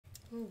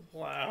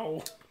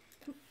Wow.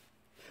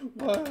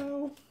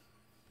 Wow.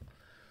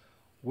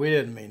 We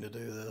didn't mean to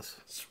do this.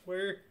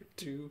 Swear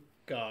to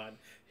God.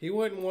 He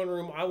went in one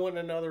room, I went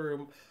in another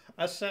room.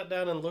 I sat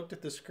down and looked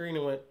at the screen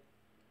and went,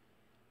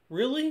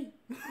 really?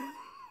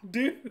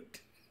 Dude.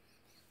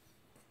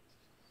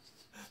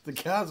 The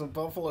guys in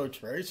Buffalo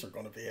Trace are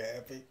going to be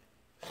happy.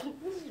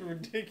 This is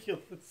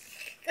ridiculous.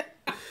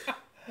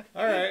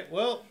 All right,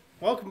 well,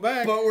 welcome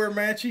back. But we're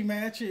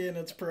matchy and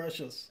it's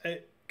precious.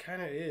 It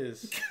kind of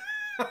is.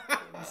 I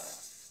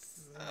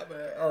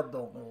don't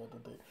know what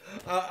to do.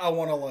 I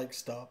want to like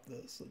stop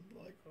this and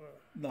like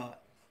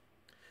not.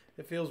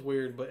 It feels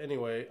weird, but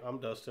anyway, I'm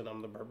Dustin.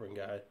 I'm the bourbon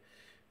guy.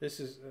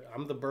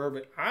 I'm the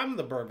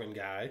bourbon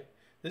guy.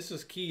 This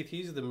is Keith.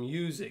 He's the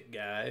music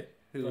guy.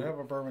 Do I have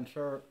a bourbon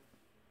shirt?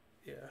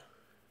 Yeah.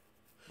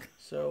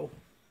 So,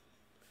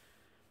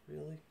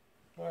 really?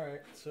 All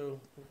right. So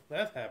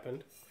that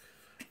happened.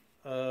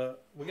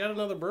 We got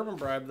another bourbon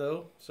bribe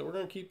though, so we're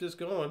gonna keep this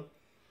going.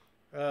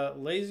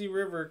 Lazy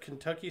River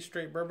Kentucky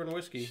Straight Bourbon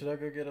Whiskey. Should I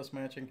go get us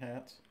matching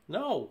hats?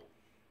 No.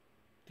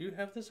 Do you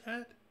have this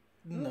hat?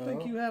 I don't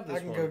think you have this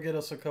one. I can go get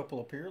us a couple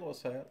of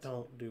Peerless hats.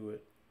 Don't do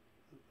it.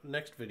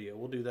 Next video.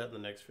 We'll do that in the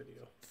next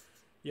video.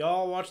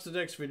 Y'all watch the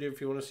next video if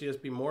you want to see us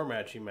be more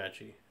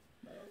matchy-matchy.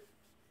 No.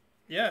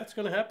 Yeah, it's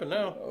going to happen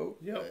now. No,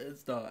 yep.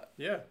 It's not.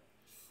 Yeah.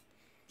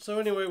 So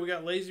anyway, we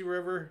got Lazy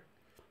River.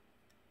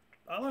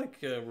 I like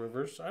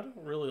rivers. I don't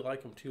really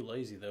like them too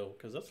lazy, though,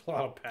 because that's a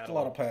lot of paddling. It's a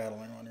lot of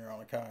paddling when you're on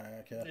a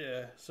kayak, yeah.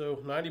 Yeah,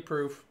 so 90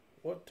 proof.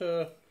 What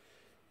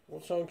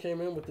song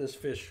came in with this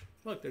fish?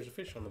 Look, there's a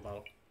fish on the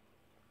bottle.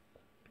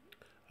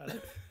 I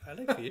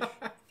like fish.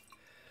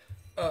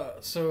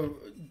 So,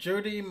 Jo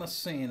Dee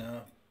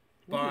Messina,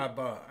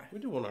 Bye-Bye. We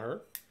do one of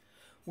her.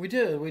 We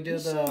did. My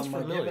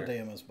familiar. Give a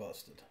Damn is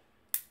Busted.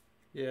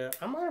 Yeah,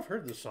 I might have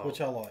heard this song.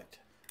 Which I liked.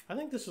 I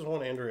think this is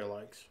one Andrea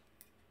likes.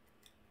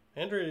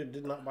 Andrea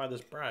did not buy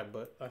this bribe,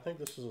 but I think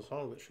this is a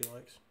song that she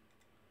likes.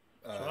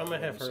 So I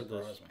might have heard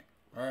this. Me.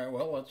 All right,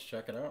 well, let's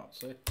check it out.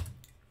 See.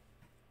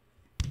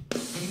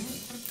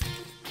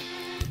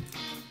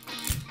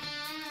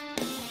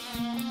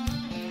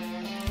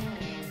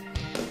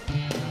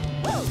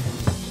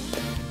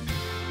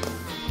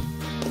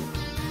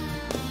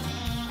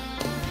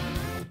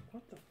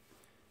 What the?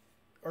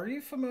 Are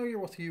you familiar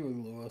with Huey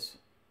Lewis?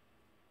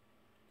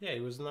 Yeah, he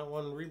was in that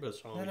one Reba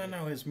song.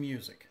 No, his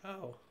music.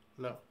 Oh,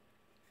 no.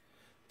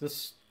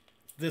 This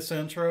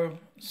intro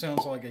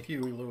sounds like a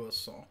Huey Lewis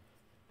song.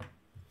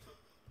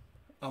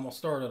 I'm going to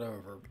start it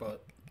over,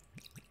 but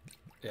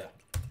yeah.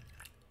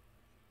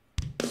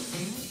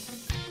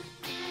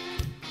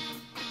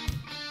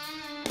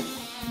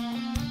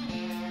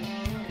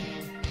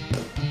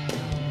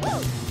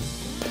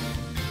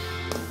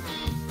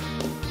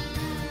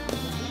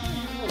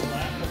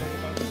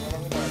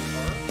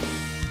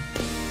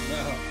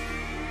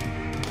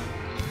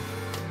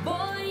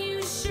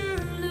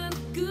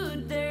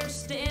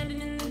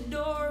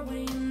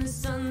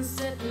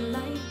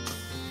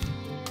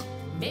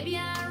 Maybe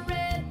I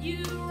read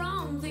you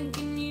wrong,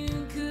 thinking you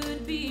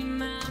could be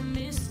my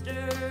Mr.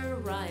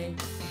 Right.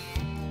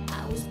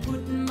 I was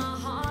putting my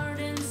heart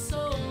and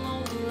soul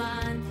on the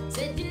line.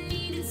 Said you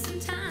needed some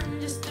time,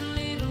 just a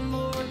little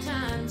more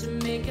time to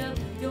make up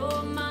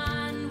your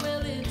mind.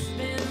 Well, it's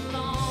been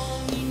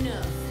long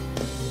enough.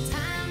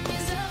 Time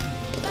is up.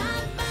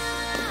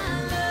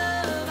 Bye-bye,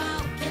 love.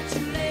 I'll catch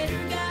you later.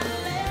 Gotta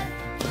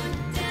let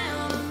put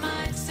down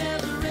my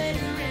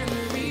accelerator and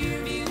the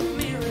rear view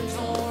mirror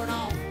torn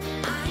off.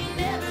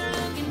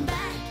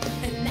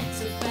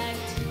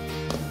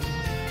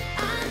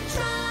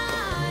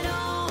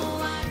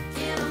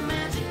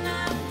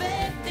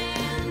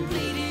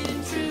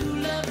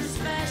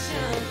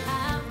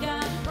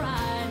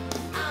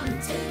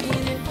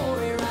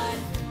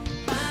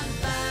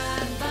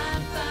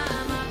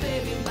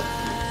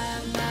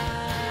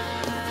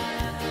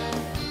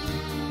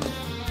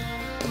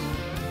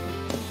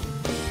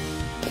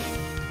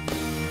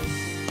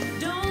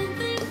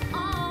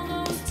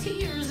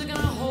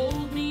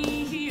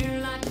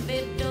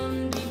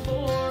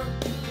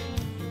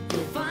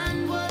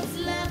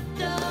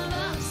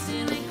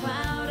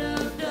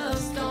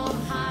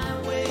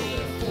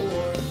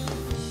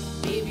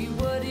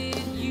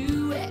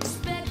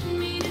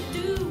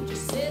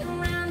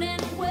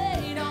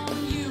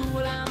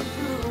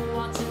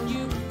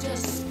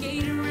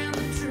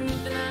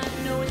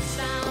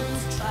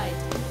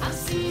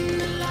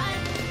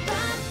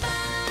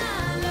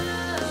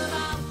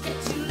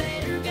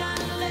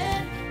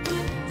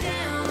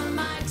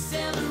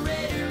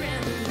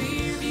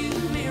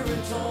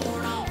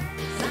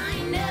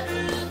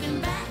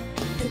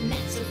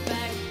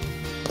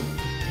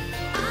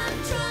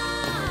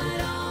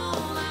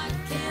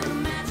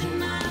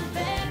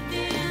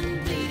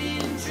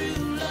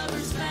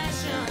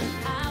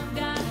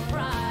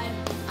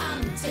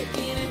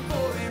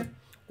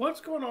 What's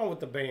going on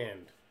with the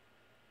band?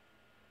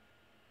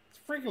 It's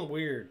freaking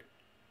weird.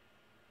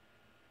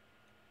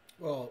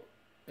 Well,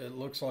 it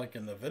looks like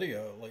in the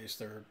video, at least,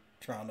 they're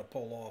trying to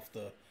pull off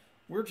the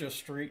 "we're just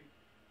street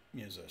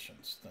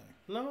musicians thing.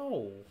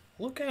 No.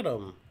 Look at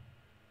him.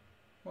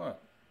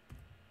 What?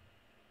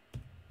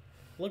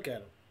 Look at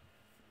him.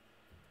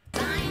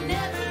 I ain't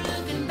never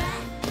looking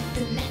back,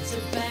 and that's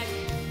a fact.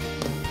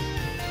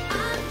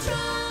 I've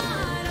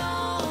tried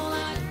all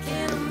I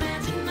can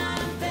imagine.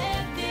 I've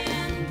begged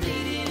and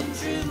pleaded in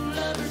true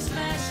lover's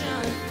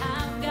fashion.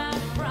 I've got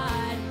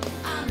pride,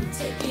 I'm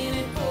taking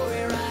it for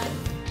a ride.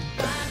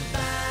 Bye,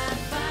 bye,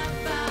 bye,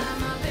 bye,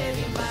 my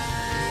baby,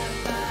 bye,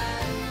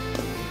 bye.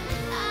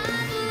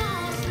 I've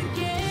lost the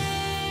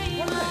game,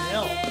 What the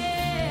hell? I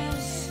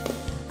guess.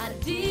 I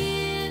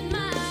did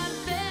my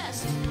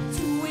best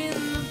to win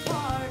the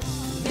part.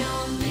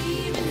 Now I'm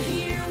leaving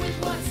here with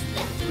what's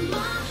left in my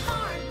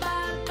heart.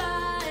 Bye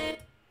bye.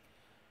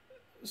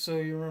 So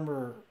you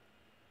remember,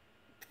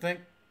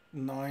 think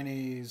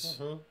 90s,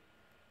 Uh-huh.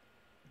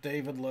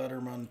 David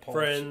Letterman,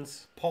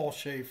 Friends. Paul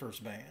Schaefer's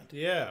band,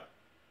 Yeah.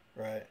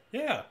 right?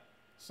 Yeah.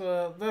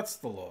 So that's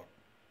the look.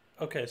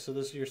 Okay, so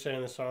this you're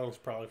saying the song's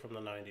probably from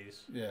the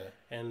 90s. Yeah.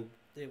 And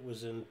it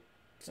was in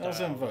That was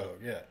in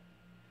vogue, yeah.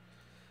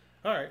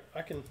 All right,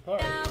 I can. All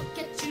right. I'll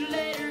catch you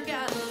later.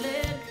 Got a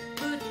lead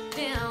put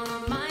down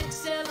on my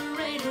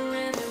accelerator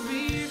and the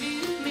rear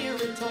view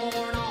mirror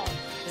torn off.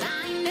 'Cause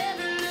I ain't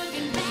never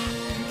looking back.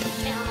 You can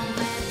count on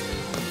that.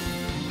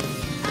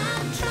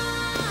 I've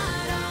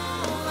tried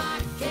all I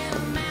can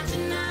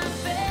imagine. I've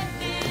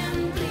begged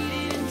and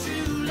pleaded in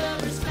true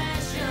lover's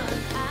fashion.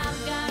 I've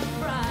got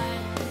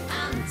pride.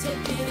 I'm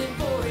taking it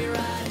for a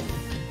ride.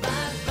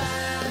 Bye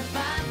bye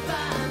bye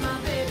bye, my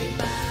baby.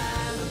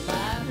 Bye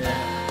bye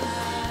bye.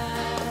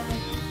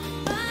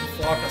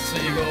 Flock of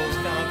seagulls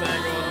kind of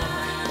thing going on.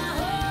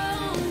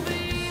 Oh,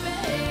 baby.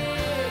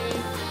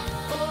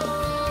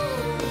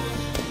 Oh,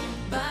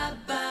 bye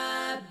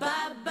bye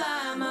bye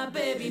bye, my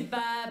baby.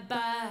 Bye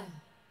bye.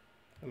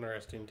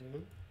 Interesting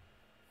tune.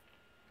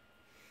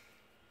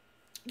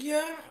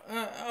 Yeah,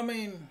 I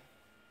mean,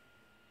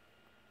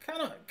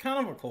 kind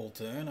of a cool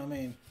tune. I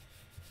mean,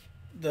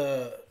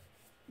 the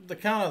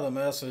kind of the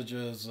message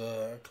is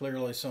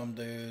clearly some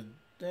dude,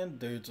 and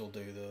dudes will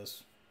do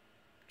this,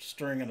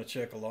 stringing a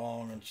chick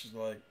along, and she's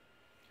like,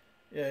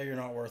 "Yeah, you're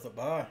not worth it.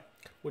 Bye."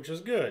 Which is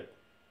good.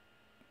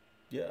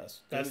 Yes,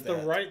 do That's the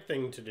that. right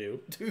thing to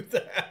do. Do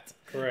that.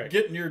 Correct.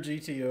 Get in your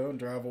GTO and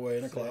drive away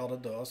in a cloud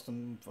of dust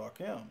and fuck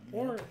him.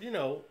 Or,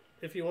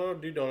 if you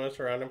want to do donuts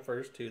around him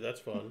first, too,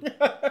 that's fun.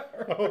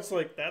 I was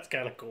like, that's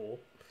kind of cool.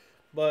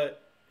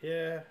 But,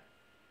 yeah.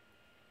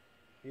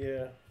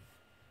 Yeah.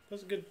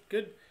 That's a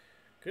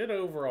good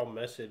overall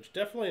message.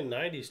 Definitely a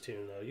 90s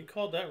tune, though. You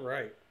called that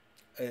right.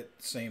 It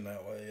seemed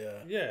that way,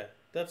 yeah. Yeah.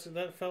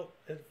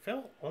 It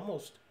felt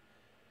almost...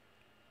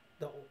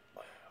 No.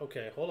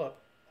 Okay, hold up.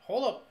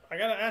 Hold up. I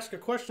got to ask a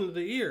question to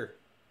the ear.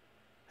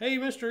 Hey,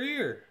 Mr.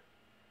 Ear.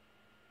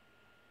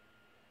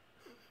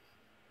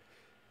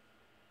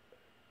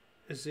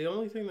 Is the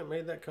only thing that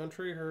made that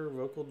country her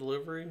vocal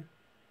delivery?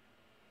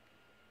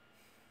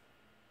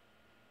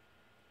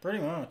 Pretty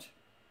much.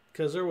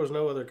 Because there was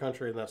no other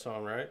country in that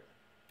song, right?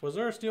 Was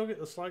there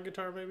a slide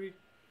guitar maybe?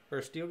 Or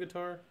a steel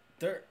guitar?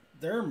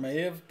 There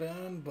may have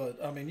been,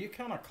 but I mean, you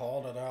kind of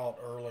called it out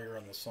earlier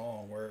in the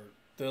song where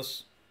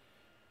this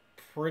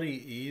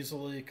pretty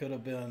easily could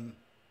have been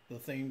the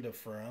theme to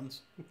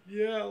Friends.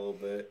 Yeah, a little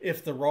bit.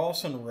 If the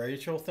Ross and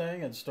Rachel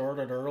thing had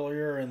started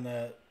earlier in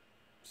that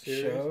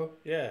Series? show,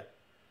 Yeah.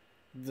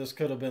 this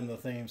could have been the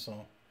theme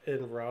song.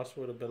 And Ross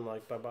would have been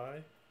like,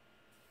 bye-bye?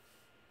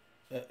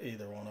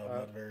 Either one of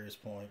them at various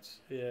points.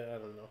 Yeah, I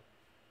don't know.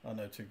 I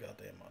know too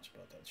goddamn much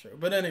about that show.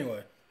 But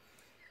anyway,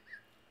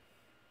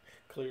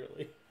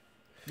 Clearly.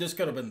 this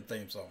could have been the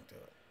theme song to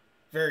it.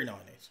 Very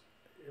 90s.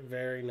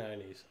 Very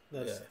 90s.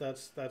 That's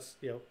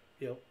yep.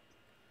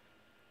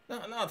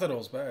 Not that it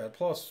was bad.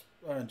 Plus,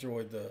 I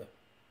enjoyed the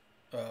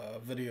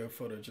video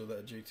footage of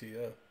that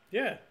GTO.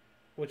 Yeah,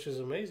 which is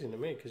amazing to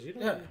me because you're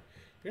not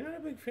a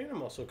big fan of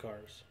muscle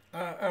cars.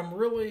 I'm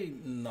really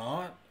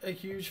not a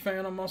huge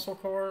fan of muscle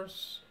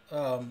cars,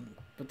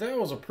 but that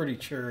was a pretty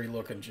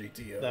cherry-looking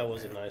GTO. That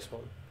was a nice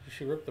one.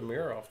 She ripped the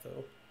mirror off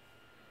though.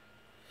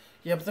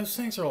 Yeah, but those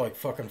things are like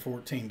fucking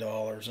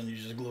 $14, and you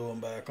just glue them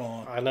back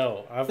on. I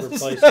know. I've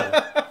replaced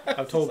them.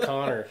 I've told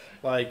Connor,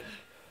 like,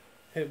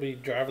 he'll be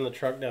driving the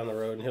truck down the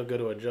road, and he'll go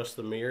to adjust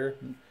the mirror.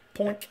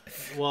 Poink.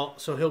 Well,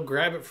 so he'll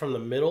grab it from the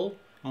middle.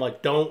 I'm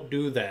like, don't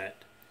do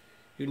that.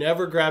 You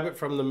never grab it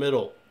from the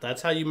middle.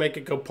 That's how you make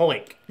it go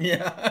poink.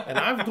 Yeah. And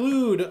I've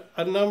glued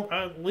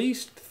at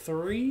least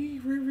 3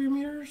 rearview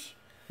mirrors.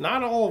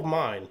 Not all of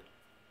mine.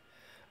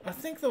 I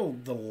think the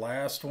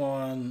last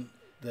one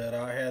that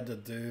I had to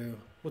do...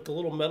 With the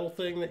little metal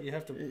thing that you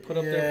have to put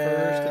up there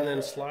first and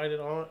then slide it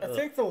on. I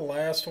think the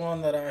last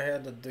one that I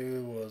had to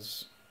do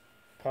was...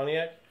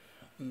 Pontiac?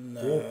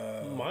 No.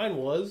 Well, mine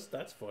was.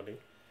 That's funny.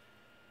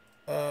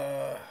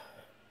 It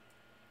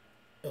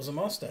was a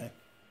Mustang.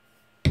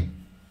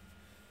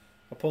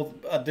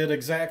 I did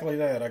exactly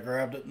that. I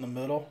grabbed it in the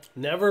middle.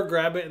 Never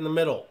grab it in the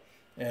middle.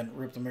 And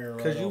ripped the mirror right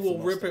off. Because you will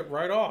rip it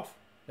right off.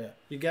 Yeah.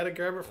 You got to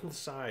grab it from the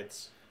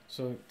sides.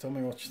 So tell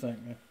me what you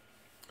think, man.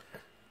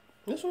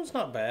 This one's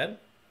not bad.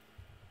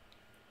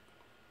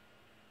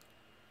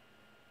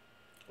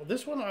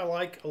 This one I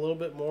like a little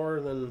bit more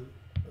than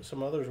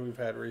some others we've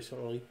had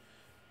recently.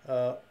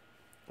 I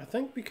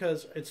think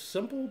because it's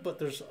simple, but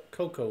there's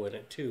cocoa in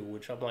it too,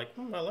 which I'm like,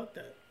 I like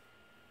that.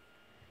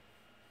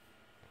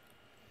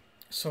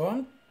 So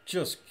I'm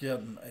just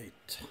getting a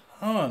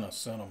ton of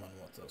cinnamon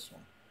with this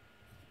one.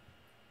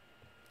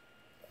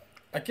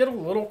 I get a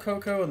little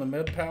cocoa in the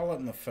mid palate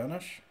and the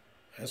finish,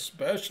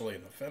 especially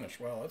in the finish.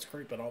 Wow, that's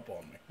creeping up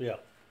on me. Yeah,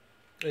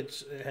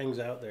 it hangs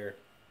out there.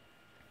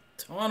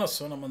 Ton of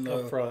cinnamon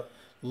though. Up front.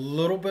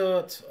 Little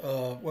bit,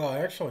 well,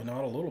 actually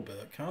not a little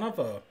bit. Kind of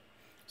a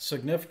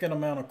significant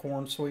amount of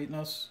corn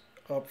sweetness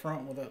up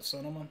front with that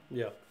cinnamon.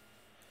 Yeah,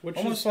 which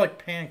almost is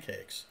like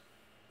pancakes.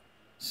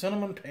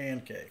 Cinnamon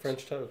pancakes.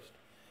 French toast.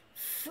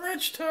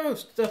 French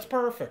toast. That's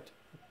perfect.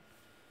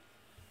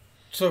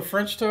 So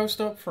French toast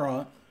up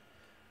front.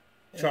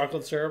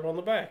 Chocolate syrup on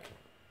the back.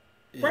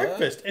 Yeah.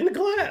 Breakfast in a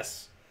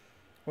glass.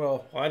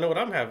 Well, I know what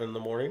I'm having in the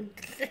morning.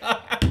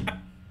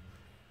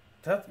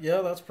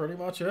 That's pretty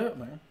much it,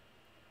 man.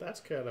 That's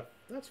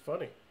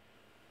funny.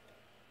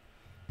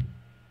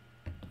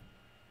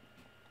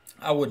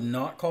 I would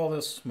not call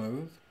this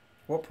smooth.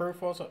 What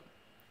proof was it?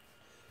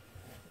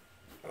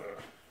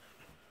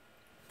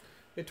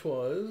 It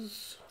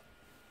was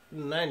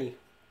 90.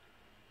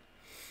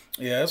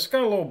 Yeah, it's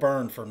got a little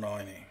burn for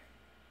 90.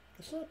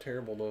 It's not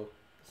terrible though.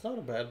 It's not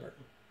a bad burn.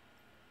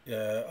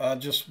 Yeah, I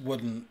just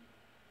wouldn't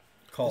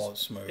call it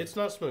smooth. It's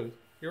not smooth.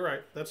 You're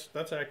right. That's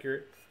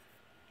accurate.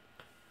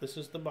 This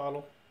is the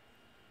bottle.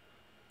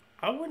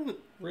 I wouldn't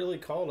really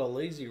call it a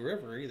lazy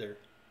river either.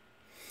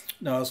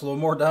 No, it's a little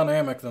more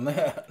dynamic than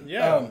that.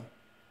 Yeah.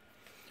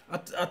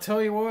 I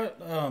tell you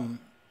what,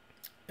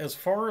 as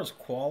far as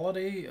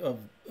quality of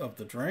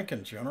the drink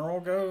in general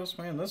goes,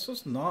 man, this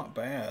is not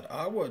bad.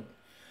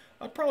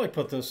 I'd probably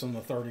put this in the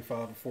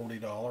 $35 to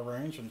 $40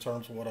 range in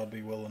terms of what I'd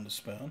be willing to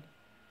spend.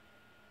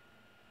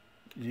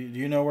 Do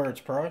you know where it's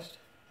priced?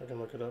 I can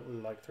look it up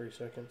in like 3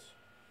 seconds.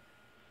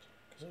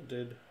 Because I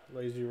did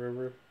Lazy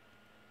River.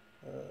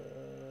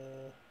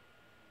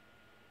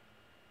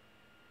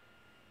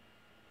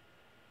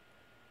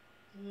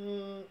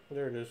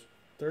 There it is.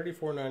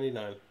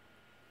 $34.99.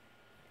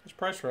 It's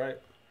priced right.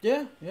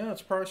 Yeah,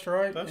 it's priced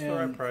right. That's the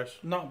right price.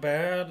 Not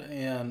bad,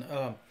 and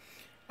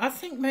I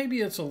think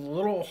maybe it's a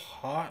little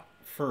hot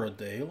for a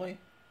daily.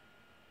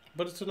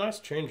 But it's a nice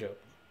change up.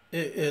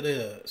 It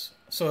is.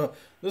 So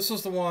this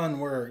is the one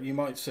where you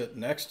might sit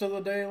next to the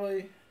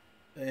daily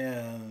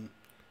and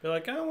You're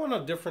like, I want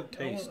a different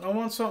taste. I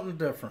want something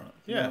different.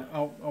 Yeah.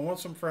 I want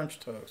some French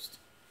toast.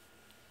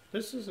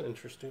 This is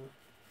interesting.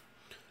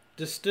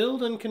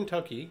 Distilled in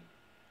Kentucky.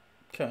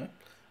 Okay.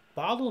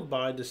 Bottled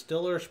by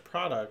Distillers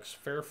Products,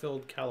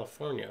 Fairfield,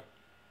 California.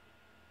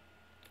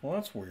 Well,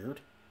 that's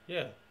weird.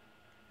 Yeah.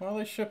 Why are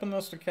they shipping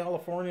this to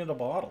California to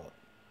bottle it?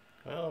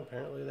 Well,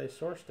 apparently they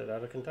sourced it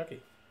out of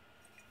Kentucky.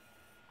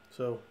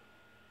 So,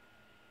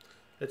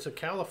 it's a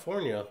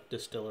California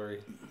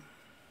distillery.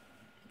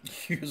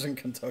 Using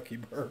Kentucky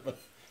bourbon.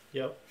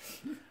 Yep.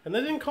 And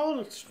they didn't call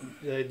it,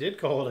 they did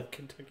call it a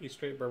Kentucky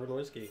straight bourbon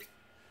whiskey.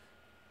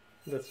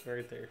 That's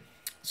right there.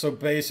 So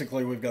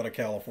basically we've got a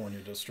California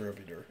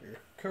distributor here.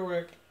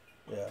 Correct.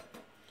 Yeah.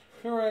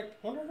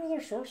 Correct. Wonder who they're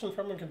sourcing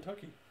from in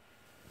Kentucky.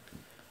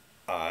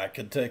 I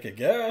could take a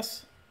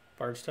guess.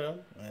 Bardstown?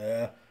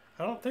 Yeah.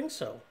 I don't think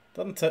so.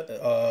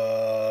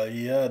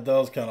 Yeah, it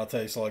does kind of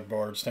taste like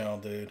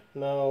Bardstown, dude.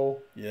 No.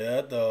 Yeah,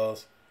 it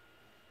does.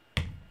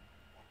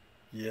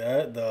 Yeah,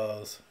 it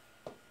does.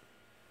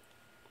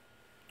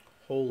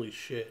 Holy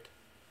shit.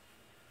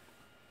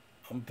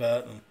 I'm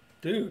betting.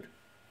 Dude.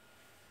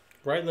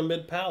 Right in the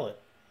mid palate.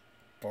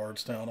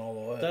 Bardstown all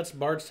the way. That's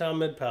Bardstown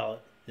mid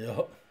palate.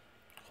 Yep.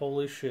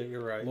 Holy shit,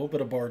 you're A right. little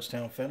bit of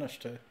Bardstown finish,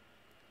 too.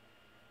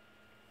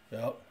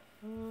 Yep.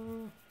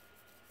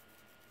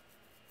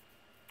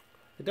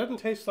 It doesn't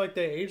taste like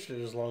they aged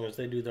it as long as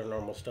they do their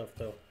normal stuff,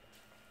 though.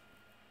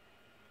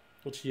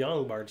 It's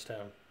young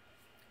Bardstown.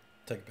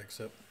 Take a big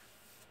sip.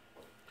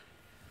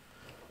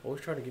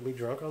 Always try to get me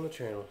drunk on the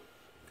channel.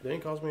 Then he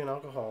calls me an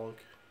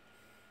alcoholic.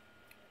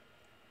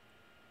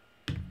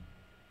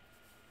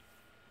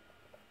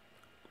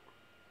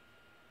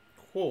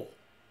 Whoa.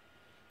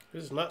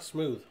 This is not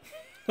smooth.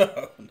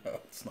 No,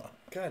 it's not.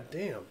 God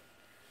damn.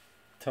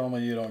 Tell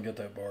me you don't get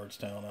that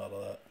Bardstown out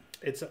of that.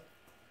 It's a...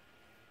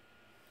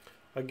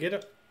 I get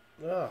it...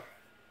 I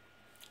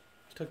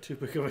took too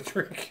big of a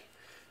drink.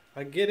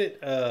 I get it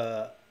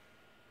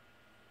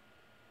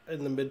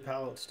in the mid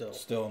palate still.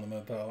 Still in the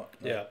mid palate?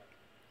 Yeah.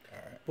 All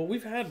right. But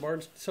we've had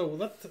Bards...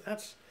 So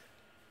that's...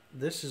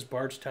 This is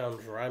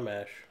Bardstown's rye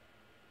mash.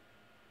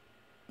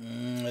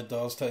 It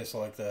does taste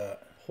like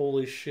that.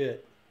 Holy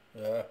shit.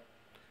 Yeah.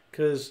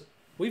 Because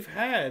we've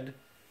had...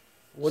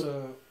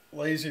 So,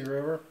 Lazy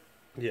River,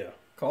 Yeah.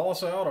 call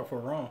us out if we're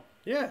wrong.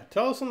 Yeah,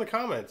 tell us in the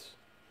comments.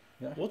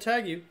 Yeah. We'll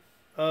tag you.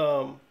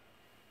 So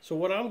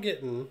what I'm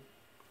getting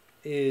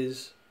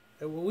is...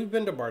 We've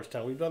been to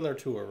Bardstown. We've done their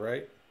tour,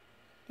 right?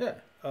 Yeah.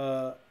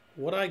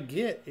 What I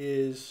get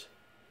is...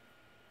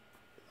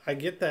 I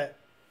get that...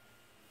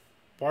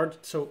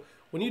 So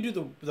when you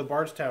do the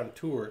Bardstown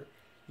tour,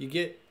 you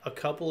get a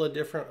couple of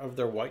different of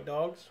their white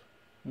dogs.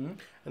 Mm-hmm.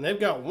 And they've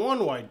got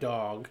one white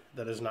dog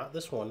that is not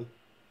this one.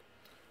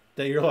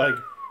 That you're like,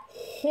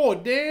 oh,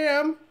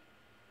 damn.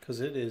 Because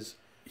it is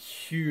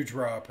huge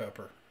raw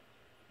pepper.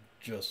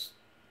 Just.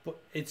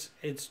 It's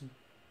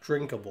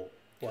drinkable.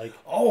 Like,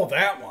 oh,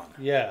 that one.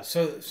 Yeah.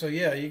 So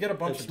yeah, you get a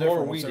bunch It's of different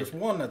more ones. weedy. There's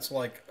one that's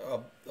like,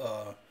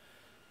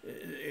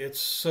 it's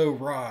so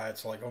rye.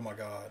 It's like, oh my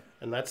God.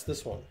 And that's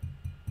this one.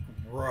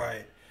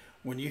 Right.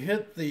 When you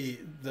hit the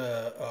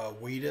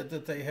weeded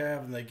that they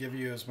have and they give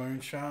you as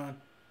moonshine,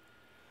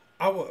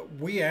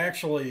 we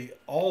actually,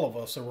 all of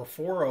us, there were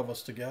 4 of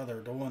us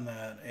together doing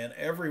that, and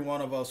every one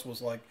of us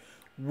was like,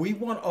 we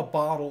want a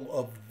bottle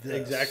of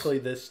this. Exactly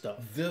this stuff.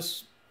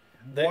 This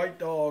white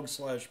dog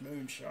 /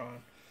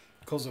 moonshine,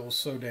 because it was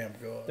so damn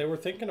good. They were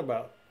thinking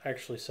about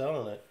actually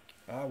selling it.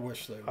 I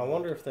wish they would. I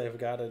wonder if they've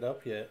got it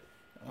up yet.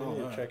 I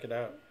need to check it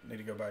out. Need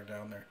to go back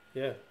down there.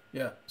 Yeah.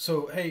 Yeah.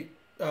 So, hey,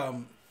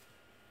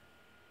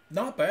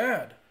 not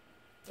bad.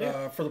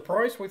 Yeah. For the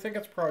price, we think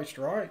it's priced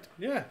right.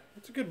 Yeah,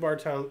 it's a good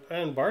Bardstown,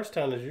 and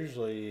Bardstown is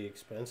usually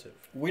expensive.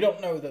 We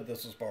don't know that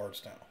this is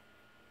Bardstown.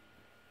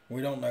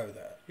 We don't know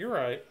that. You're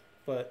right,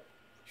 but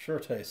Sure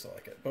tastes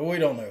like it, but we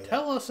don't know that.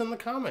 tell us in the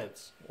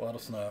comments. Let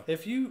us know.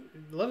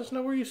 Let us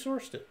know where you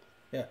sourced it.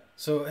 Yeah.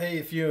 So, hey,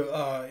 if you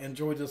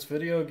enjoyed this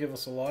video, give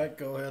us a like.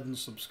 Go ahead and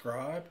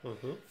subscribe.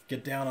 Mm-hmm.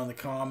 Get down in the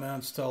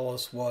comments. Tell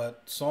us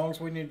what songs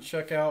we need to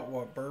check out,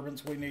 what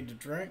bourbons we need to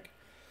drink.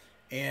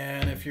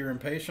 And if you're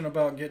impatient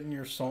about getting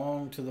your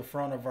song to the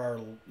front of our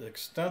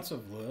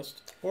extensive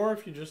list, Or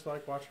if you just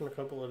like watching a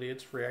couple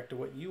idiots react to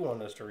what you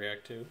want us to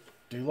react to.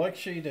 do like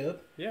she did.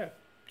 Yeah.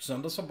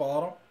 Send us a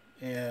bottle,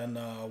 and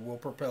we'll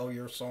propel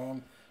your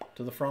song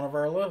to the front of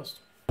our list.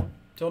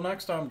 Till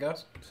next time,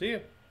 guys. See ya.